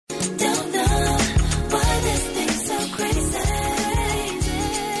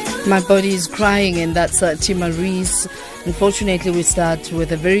My Body is Crying, and that's Tima Reese. Unfortunately, we start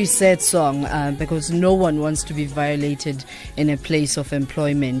with a very sad song because no one wants to be violated in a place of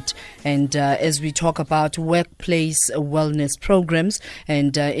employment. And as we talk about workplace wellness programs,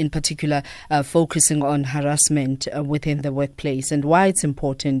 and in particular focusing on harassment within the workplace and why it's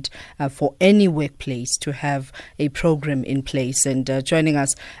important for any workplace to have a program in place. And joining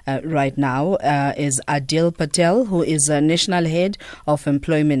us right now is Aadil Patel, who is National Head of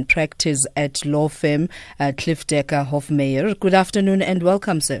Employment Practice at law firm Cliffe, Dekker, Hofmeyr. Good afternoon and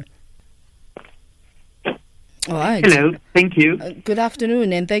welcome, sir. All right. Hello, thank you. Good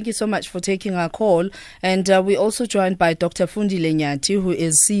afternoon, and thank you so much for taking our call. And we're also joined by Dr. Fundile Nyathi, who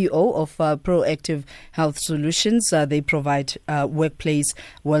is CEO of Proactive Health Solutions. They provide workplace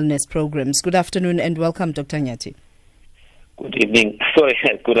wellness programs. Good afternoon and welcome, Dr. Nyathi. Good evening. Sorry,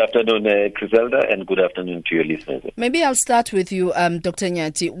 good afternoon, Griselda, and good afternoon to your listeners. Maybe I'll start with you, Dr.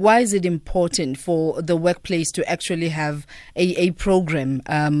 Nyathi. Why is it important for the workplace to actually have a program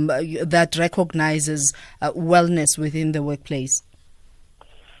that recognizes wellness within the workplace?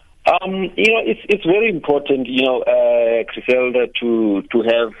 It's very important, Griselda, to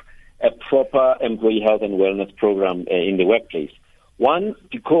have a proper employee health and wellness program in the workplace. One,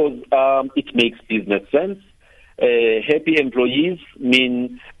 because it makes business sense. Happy employees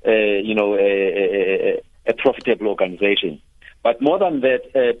mean, a profitable organization. But more than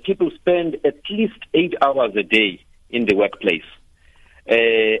that, people spend at least 8 hours a day in the workplace.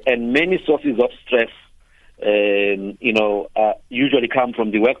 And many sources of stress, usually come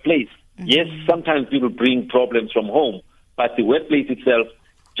from the workplace. Mm-hmm. Yes, sometimes people bring problems from home, but the workplace itself,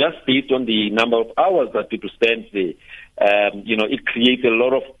 just based on the number of hours that people spend there, it creates a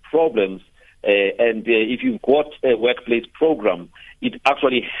lot of problems. And if you've got a workplace program, it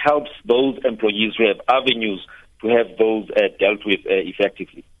actually helps those employees who have avenues to have those dealt with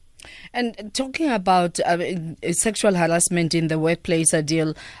effectively. And talking about sexual harassment in the workplace,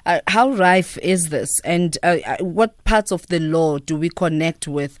 Aadil, how rife is this? And what parts of the law do we connect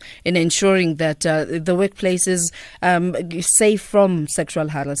with in ensuring that the workplace is safe from sexual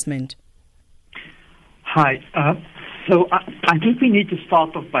harassment? Hi. So I think we need to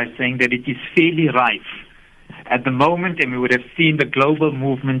start off by saying that it is fairly rife at the moment, and we would have seen the global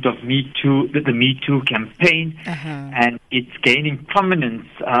movement of Me Too, the Me Too campaign, and it's gaining prominence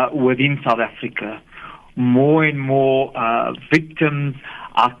within South Africa. More and more victims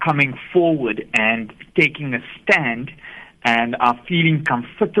are coming forward and taking a stand and are feeling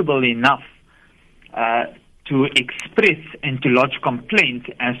comfortable enough to express and to lodge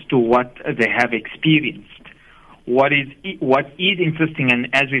complaints as to what they have experienced. What is interesting, and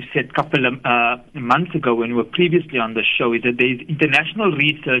as we've said a couple of months ago when we were previously on the show, is that there is international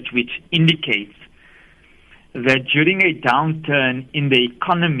research which indicates that during a downturn in the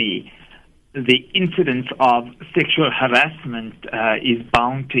economy, the incidence of sexual harassment is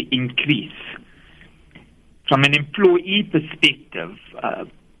bound to increase. From an employee perspective,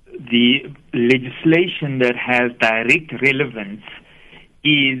 the legislation that has direct relevance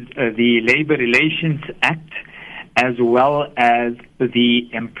is the Labour Relations Act, as well as the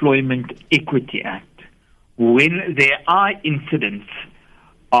Employment Equity Act. When there are incidents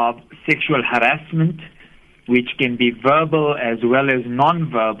of sexual harassment, which can be verbal as well as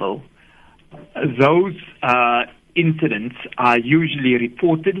non-verbal, those incidents are usually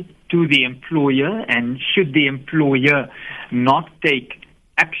reported to the employer, and should the employer not take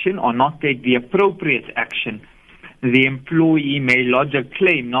action or not take the appropriate action, the employee may lodge a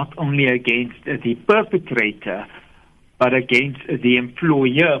claim not only against the perpetrator, but against the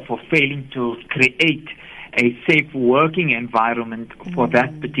employer for failing to create a safe working environment for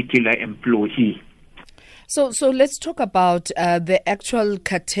that particular employee. So let's talk about the actual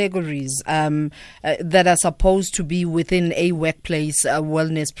categories that are supposed to be within a workplace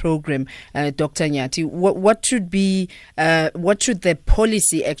wellness program, Dr. Nyathi. What should the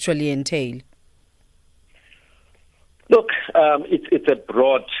policy actually entail? Look, it's a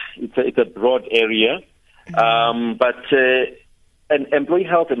broad area. But an employee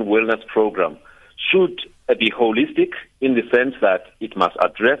health and wellness program should be holistic in the sense that it must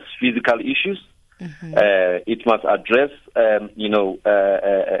address physical issues, it must address,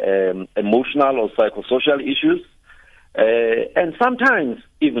 emotional or psychosocial issues, and sometimes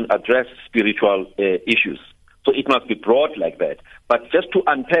even address spiritual issues. So it must be broad like that. But just to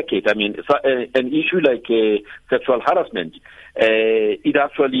unpack it, an issue like sexual harassment, it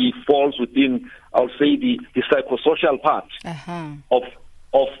actually falls within, I'll say, the psychosocial part of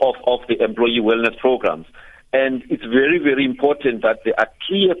the employee wellness programs. And it's very, very important that there are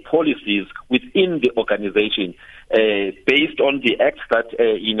clear policies within the organization based on the acts that,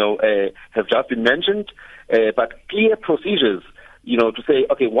 have just been mentioned, but clear procedures, to say,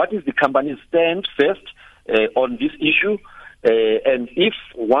 okay, what is the company's stand first on this issue? And if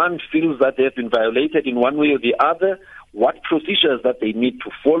one feels that they have been violated in one way or the other, what procedures that they need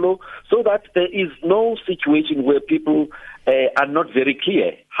to follow, so that there is no situation where people are not very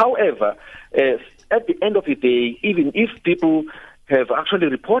clear. However, at the end of the day, even if people have actually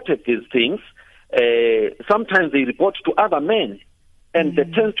reported these things, sometimes they report to other men, and there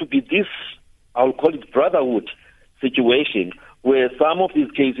tends to be this, I'll call it brotherhood situation, where some of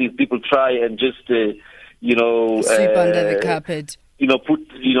these cases people try and just, sweep under the carpet.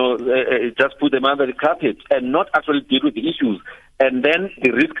 Just put them under the carpet and not actually deal with the issues. And then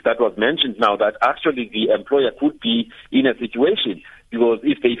the risk that was mentioned now, that actually the employer could be in a situation, because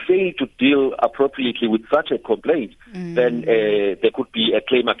if they fail to deal appropriately with such a complaint, then there could be a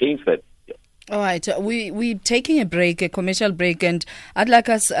claim against them. All right, we're taking a break, a commercial break, and I'd like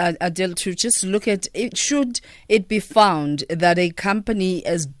us, Aadil, to just look at it. Should it be found that a company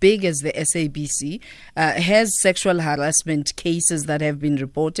as big as the SABC has sexual harassment cases that have been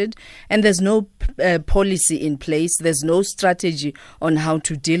reported, and there's no policy in place, there's no strategy on how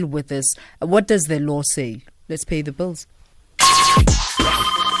to deal with this, what does the law say? Let's pay the bills.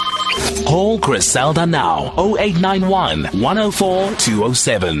 Call Griselda now, 0891 104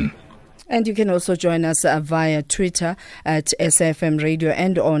 207. And you can also join us via Twitter at SAFM Radio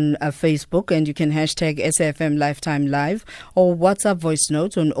and on Facebook. And you can hashtag SAFM Lifetime Live or WhatsApp voice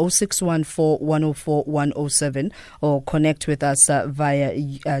note on 0614 104 107 or connect with us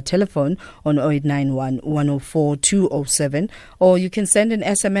via telephone on 0891 104 207. Or you can send an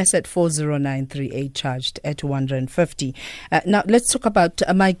SMS at 40938 charged at 150. Now, let's talk about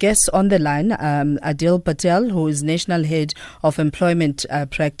my guest on the line, Aadil Patel, who is National Head of Employment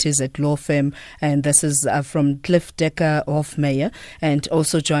Practice at Law Firm, and this is from Cliffe, Dekker, Hofmeyr, and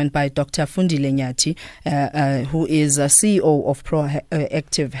also joined by Dr. Fundile Nyathi, who is CEO of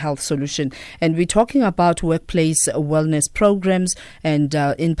Proactive Health Solution. And we're talking about workplace wellness programs and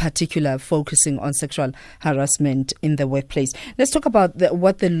in particular focusing on sexual harassment in the workplace. Let's talk about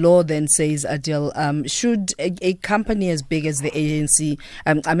what the law then says, Aadil. Should a company as big as the ANC,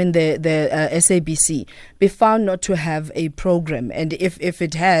 the SABC, be found not to have a program? And if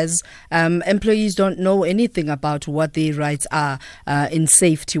it has, employees don't know anything about what their rights are in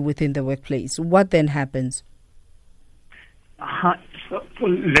safety within the workplace, what then happens? So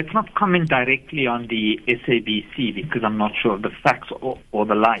let's not comment directly on the SABC because I'm not sure of the facts or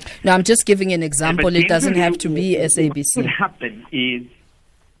the like. No, I'm just giving an example. It doesn't have to be SABC. What would happen is,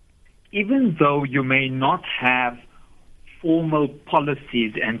 even though you may not have formal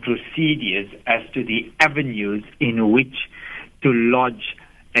policies and procedures as to the avenues in which to lodge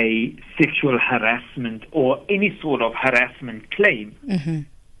a sexual harassment or any sort of harassment claim,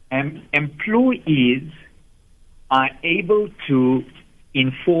 employees are able to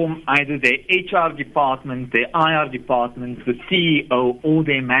inform either their HR department, their IR department, the CEO, or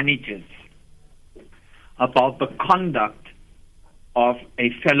their managers about the conduct of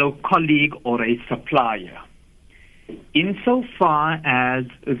a fellow colleague or a supplier. Insofar as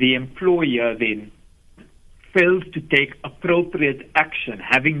the employer then fails to take appropriate action,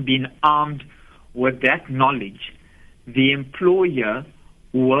 having been armed with that knowledge, the employer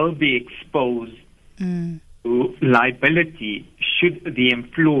will be exposed to liability should the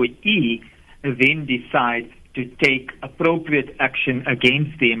employee then decide to take appropriate action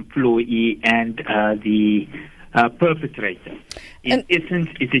against the employee and the perpetrator. In essence,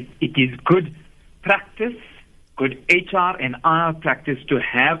 it is good practice, good HR and IR practice to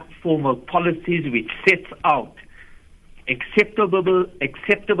have formal policies which sets out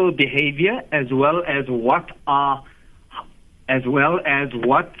acceptable behavior as well as what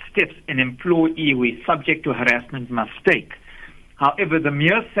steps an employee who is subject to harassment must take. However, the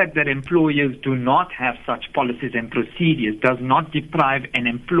mere fact that employers do not have such policies and procedures does not deprive an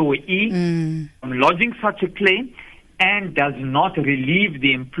employee from lodging such a claim and does not relieve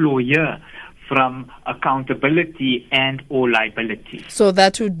the employer from accountability and or liability. So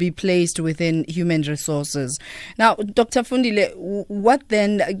that would be placed within human resources. Now, Dr. Fundile, what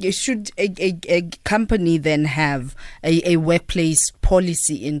then should a company then have a workplace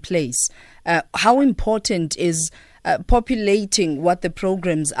policy in place? How important is populating what the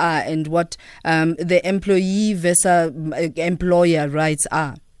programs are and what the employee versus employer rights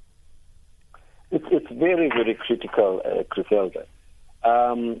are? It's very, very critical, Griselda.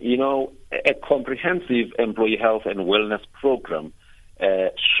 A comprehensive employee health and wellness program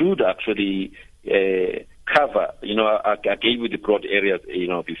should actually cover. I gave you the broad areas,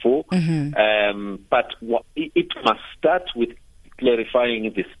 before. But it must start with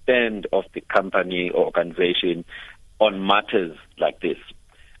clarifying the stand of the company or organization on matters like this.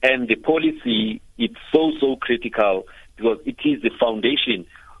 And the policy, it's so critical because it is the foundation,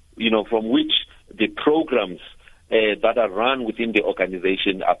 from which the programs that are run within the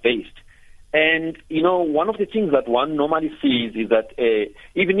organization are based. And, one of the things that one normally sees is that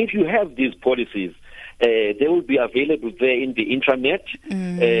even if you have these policies, they will be available there in the intranet,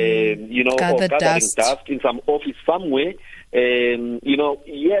 or gathering dust in some office somewhere.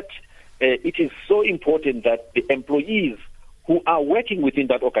 Yet it is so important that the employees who are working within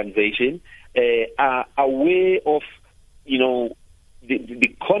that organization are aware of,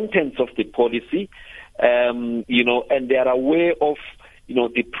 the contents of the policy, and they are aware of,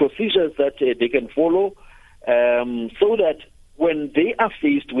 the procedures that they can follow, so that when they are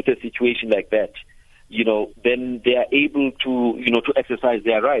faced with a situation like that, then they are able to, to exercise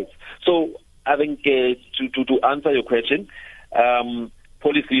their rights. So I think to answer your question,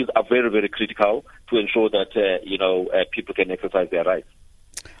 policies are very, very critical to ensure that, people can exercise their rights.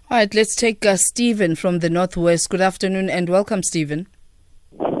 All right, let's take Stephen from the Northwest. Good afternoon and welcome, Stephen.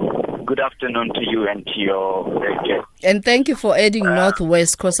 Good afternoon to you and to your guest. And thank you for adding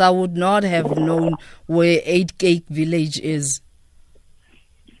Northwest, because I would not have known where 8 Cake Village is.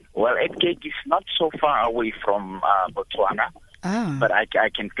 Well, 8 Cake is not so far away from Botswana, but I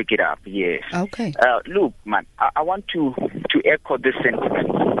can pick it up, yes. Okay. Look, man, I want to echo this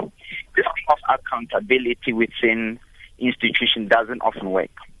sentiment. This thing of accountability within institutions doesn't often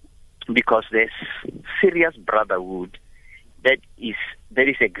work because there's serious brotherhood that is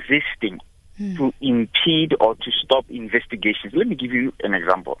existing to impede or to stop investigations. Let me give you an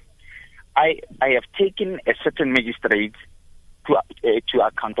example. I have taken a certain magistrate to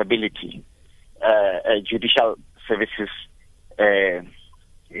accountability, judicial services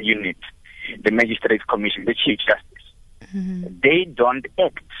unit, the Magistrates Commission, the Chief Justice. They don't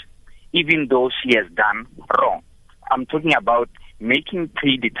act even though she has done wrong. I'm talking about making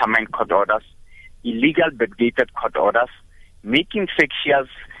predetermined court orders, illegal backdated court orders, making factious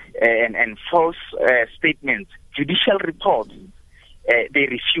and false statements, judicial reports. They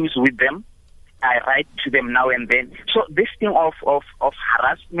refuse with them. I write to them now and then. So this thing of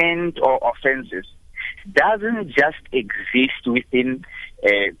harassment or offenses doesn't just exist within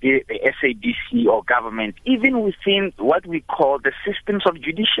the SABC or government, even within what we call the systems of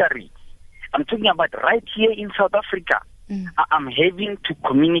judiciary. I'm talking about right here in South Africa. I'm having to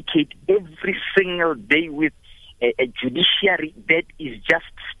communicate every single day with a judiciary that is just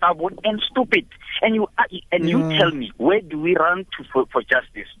stubborn and stupid. And you tell me, where do we run to for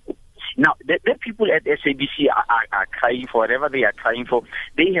justice? Now, the people at SABC are crying for whatever they are crying for.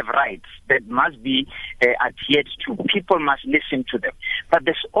 They have rights that must be adhered to. People must listen to them. But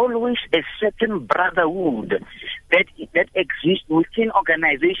there's always a certain brotherhood that exists within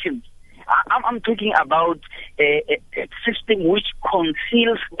organizations. I'm talking about a system which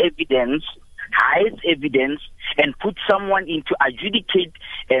conceals evidence, hides evidence, and puts someone into adjudicate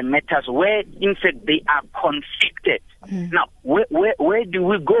matters where, in fact, they are conflicted. Now, where do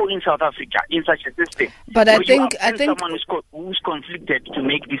we go in South Africa in such a system? But I think someone who's conflicted to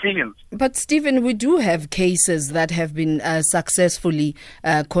make decisions. But Stephen, we do have cases that have been successfully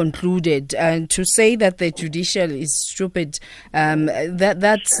concluded, and to say that the judicial is stupid,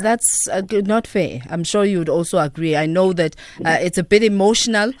 that's not fair. I'm sure you would also agree. I know that it's a bit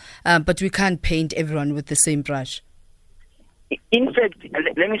emotional, but we can't paint everyone with the same brush. In fact,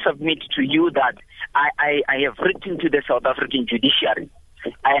 let me submit to you that I have written to the South African judiciary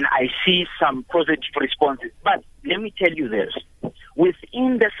and I see some positive responses. But let me tell you this.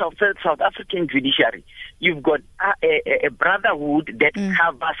 Within the South African judiciary, you've got a brotherhood that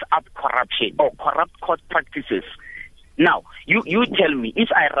covers up corruption or corrupt court practices. Now, you tell me, if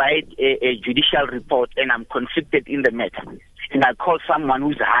I write a judicial report and I'm conflicted in the matter, and I call someone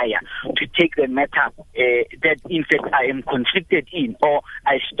who's higher to take the matter that, in fact, I am conflicted in, or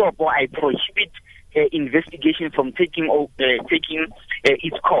I stop or I prohibit investigation from taking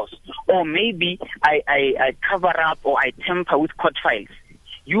its course, or maybe I cover up or I tamper with court files.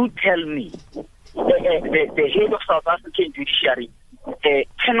 You tell me, the head of South African judiciary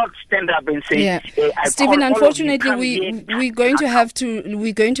cannot stand up and say, Stephen, unfortunately, we're going to have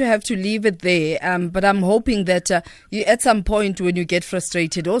to leave it there. But I'm hoping that you, at some point, when you get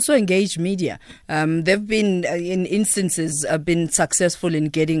frustrated, also engage media. They've been, in instances, been successful in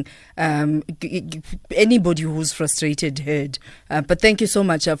getting anybody who's frustrated heard. But thank you so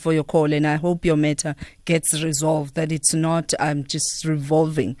much for your call, and I hope your matter gets resolved, that it's not just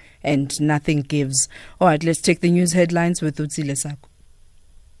revolving and nothing gives. All right, let's take the news headlines with Utsile Sako.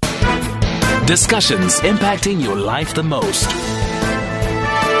 Discussions impacting your life the most.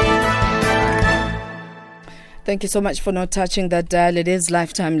 Thank you so much for not touching that dial. It is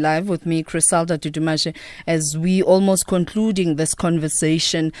Lifetime Live with me, Crisalda Tutumashe. As we almost concluding this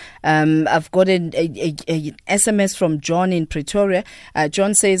conversation, I've got an SMS from John in Pretoria.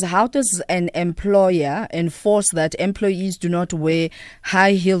 John says, how does an employer enforce that employees do not wear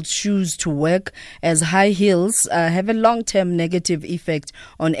high-heeled shoes to work, as high heels have a long-term negative effect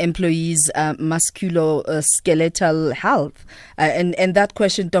on employees' musculoskeletal health? And that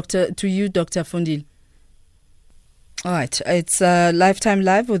question, to you, Dr. Fundile. All right, it's Lifetime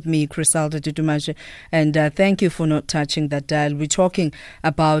Live with me, Crisalda Tutumashe, and thank you for not touching that dial. We're talking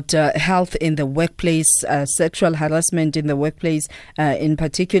about health in the workplace, sexual harassment in the workplace in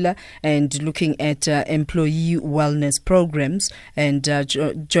particular, and looking at employee wellness programs. And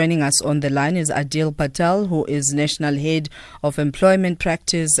joining us on the line is Aadil Patel, who is National Head of Employment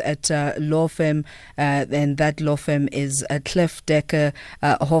Practice at law firm, and that law firm is Cliffe, Dekker,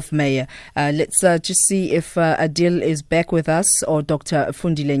 Hofmeyr. Let's just see if Aadil is back with us, or Dr.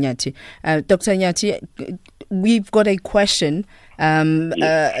 Fundile Nyathi. Dr. Nyathi, we've got a question.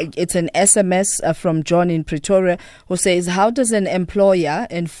 It's an SMS from John in Pretoria, who says, how does an employer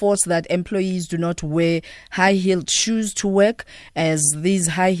enforce that employees do not wear high-heeled shoes to work, as these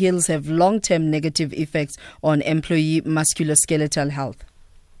high heels have long-term negative effects on employee musculoskeletal health?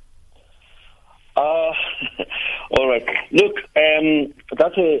 All right. Look,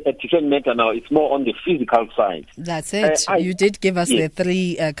 that's a different matter now. It's more on the physical side. That's it. You did give us the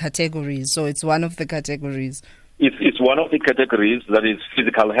three categories, so it's one of the categories. It's one of the categories, that is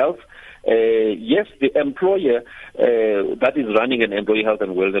physical health. Yes, the employer that is running an employee health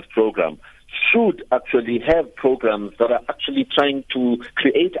and wellness program should actually have programs that are actually trying to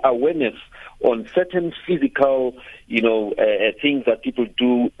create awareness on certain physical, things that people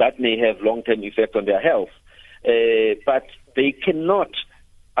do that may have long-term effect on their health. But they cannot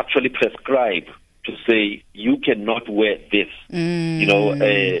actually prescribe to say you cannot wear this.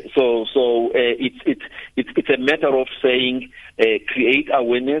 So it's a matter of saying create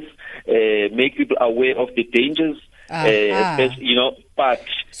awareness, make people aware of the dangers. But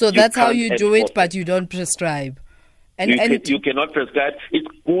so that's how you do it, but you don't prescribe. You cannot prescribe. It's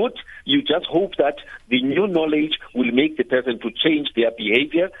good. You just hope that the new knowledge will make the person to change their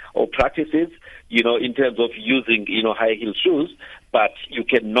behavior or practices, in terms of using, high heel shoes, but you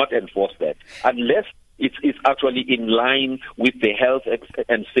cannot enforce that unless it's actually in line with the health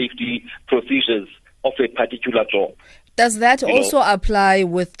and safety procedures of a particular job. Does that also apply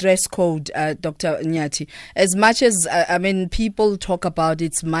with dress code, Dr. Nyathi? As much as, people talk about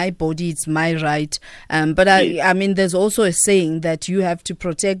it's my body, it's my right, but there's also a saying that you have to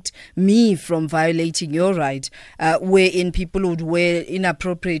protect me from violating your right, wherein people would wear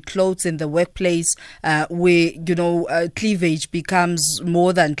inappropriate clothes in the workplace, where, cleavage becomes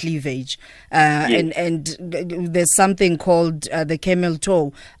more than cleavage. And there's something called the camel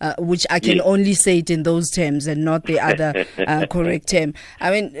toe, which I can only say it in those terms and not the other correct term.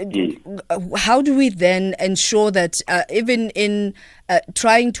 How do we then ensure that even in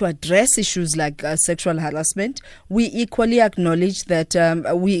trying to address issues like sexual harassment, we equally acknowledge that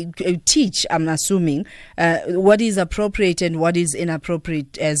we teach, I'm assuming, what is appropriate and what is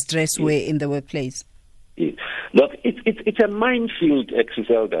inappropriate as dress wear in the workplace? Look, it's a minefield,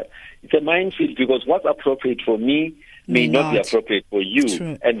 Criselda. It's a minefield because what's appropriate for me may not be appropriate for you.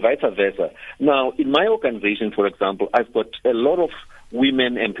 True. And vice versa. Now, in my organization, for example, I've got a lot of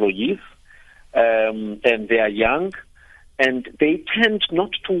women employees, and they are young, and they tend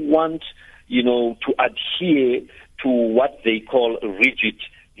not to want, to adhere to what they call rigid,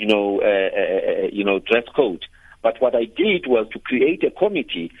 dress code. But what I did was to create a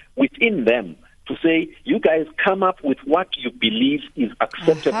committee within them to say, you guys come up with what you believe is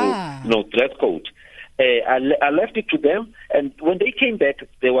acceptable, dress code. I left it to them, and when they came back,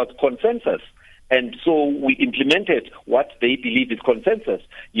 there was consensus. And so we implemented what they believe is consensus,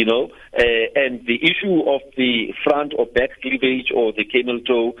 and the issue of the front or back cleavage or the camel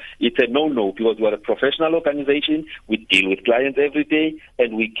toe, it's a no-no because we're a professional organization. We deal with clients every day,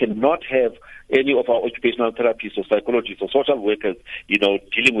 and we cannot have any of our occupational therapists or psychologists or social workers,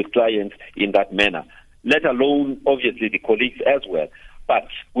 dealing with clients in that manner, let alone, obviously, the colleagues as well. But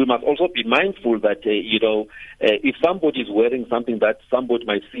we must also be mindful that, if somebody is wearing something that somebody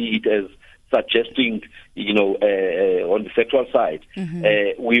might see it as suggesting, on the sexual side,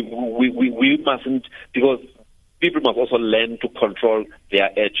 we mustn't, because people must also learn to control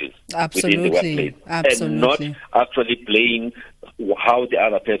their edges within the workplace. And not actually blame how the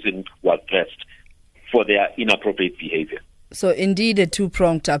other person was dressed for their inappropriate behavior. So indeed a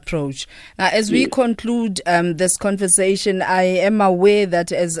two-pronged approach. Now, as we conclude this conversation, I am aware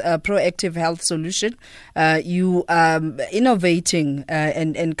that as a proactive health solution, you are innovating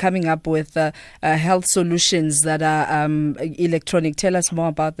and coming up with health solutions that are electronic. Tell us more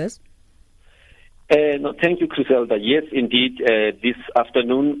about this. No, thank you, Griselda. Yes, indeed. This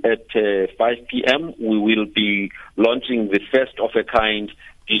afternoon at 5 p.m., we will be launching the first of a kind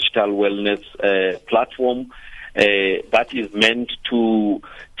digital wellness platform that is meant to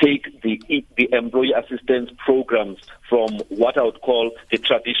take the employee assistance programs from what I would call the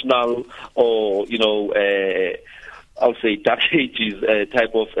traditional or, I'll say dark ages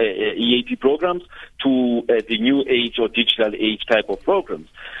type of EAP programs to the new age or digital age type of programs.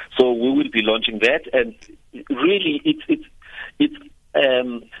 So we will be launching that, and really it's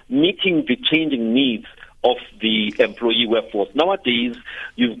meeting the changing needs of the employee workforce. Nowadays,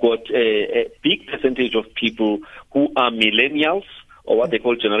 you've got a big percentage of people who are millennials, or what they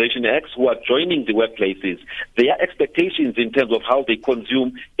call Generation X, who are joining the workplaces. Their expectations in terms of how they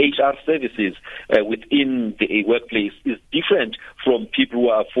consume HR services within the workplace is different from people who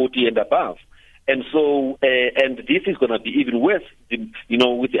are 40 and above. And so, and this is going to be even worse,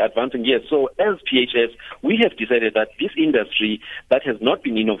 with the advancing years. So as PHS, we have decided that this industry that has not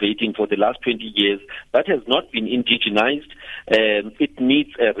been innovating for the last 20 years, that has not been indigenized, it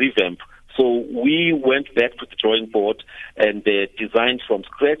needs a revamp. So we went back to the drawing board and designed from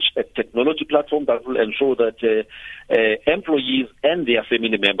scratch a technology platform that will ensure that employees and their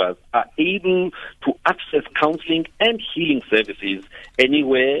family members are able to access counseling and healing services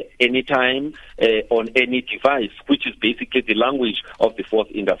anywhere, anytime, on any device, which is basically the language of the fourth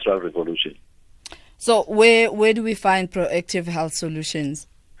industrial revolution. So where do we find proactive health solutions?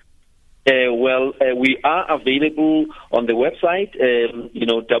 We are available on the website,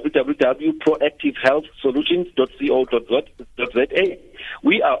 www.proactivehealthsolutions.co.za.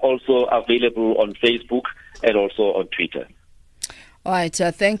 We are also available on Facebook and also on Twitter. All right.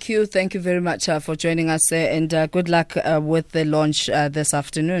 Thank you. Thank you very much for joining us, and good luck with the launch this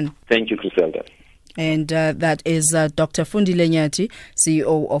afternoon. Thank you, Griselda. And that is Dr. Fundile Nyathi,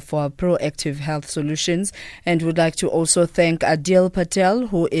 CEO of Proactive Health Solutions. And we'd like to also thank Aadil Patel,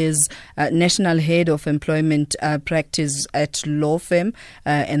 who is National Head of Employment Practice at Hofmeyr.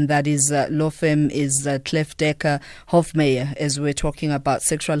 And that is law firm is Cliffe, Dekker, Hofmeyr, as we're talking about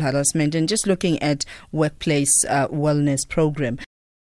sexual harassment and just looking at workplace wellness program.